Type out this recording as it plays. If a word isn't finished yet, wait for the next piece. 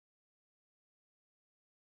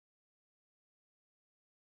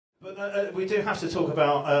But we do have to talk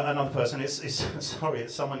about another person. It's sorry,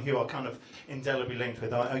 it's someone who are kind of indelibly linked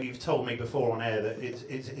with. You've told me before on air that it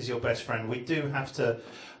is your best friend. We do have to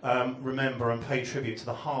remember and pay tribute to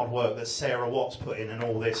the hard work that Sarah Watts put in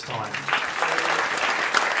all this time.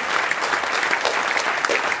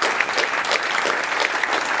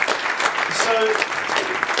 So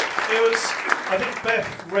it was. I think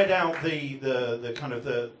Beth read out the kind of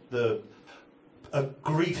the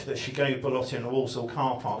grief that she gave Bellotti in the Walsall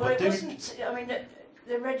car park. Well, it wasn't. I mean,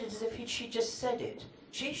 they read it as if she just said it.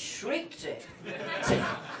 She shrieked it,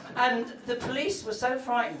 and the police were so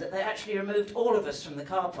frightened that they actually removed all of us from the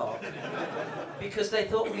car park because they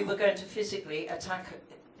thought we were going to physically attack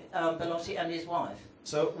Bellotti and his wife.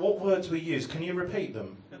 So, what words we used? Can you repeat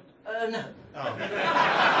them? No. Oh.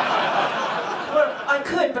 Well, I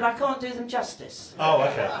could, but I can't do them justice. Oh,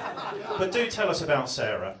 okay. But do tell us about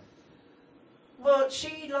Sarah. Well,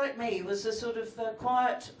 she, like me, was a sort of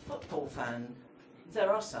quiet football fan.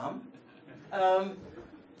 There are some.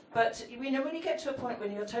 But, you know, when you get to a point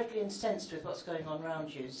when you're totally incensed with what's going on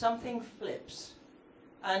around you, something flips.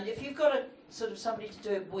 And if you've got sort of somebody to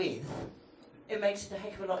do it with, it makes it a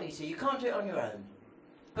heck of a lot easier. You can't do it on your own.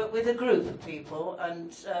 But with a group of people,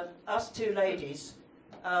 and us two ladies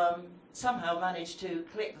somehow managed to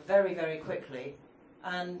click very, very quickly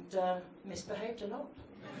and misbehaved a lot.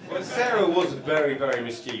 Well, Sarah was very, very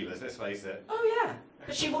mischievous, let's face it. Oh, yeah.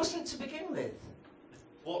 But she wasn't to begin with.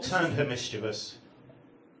 What turned her mischievous?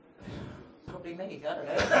 Probably me, I don't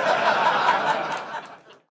know.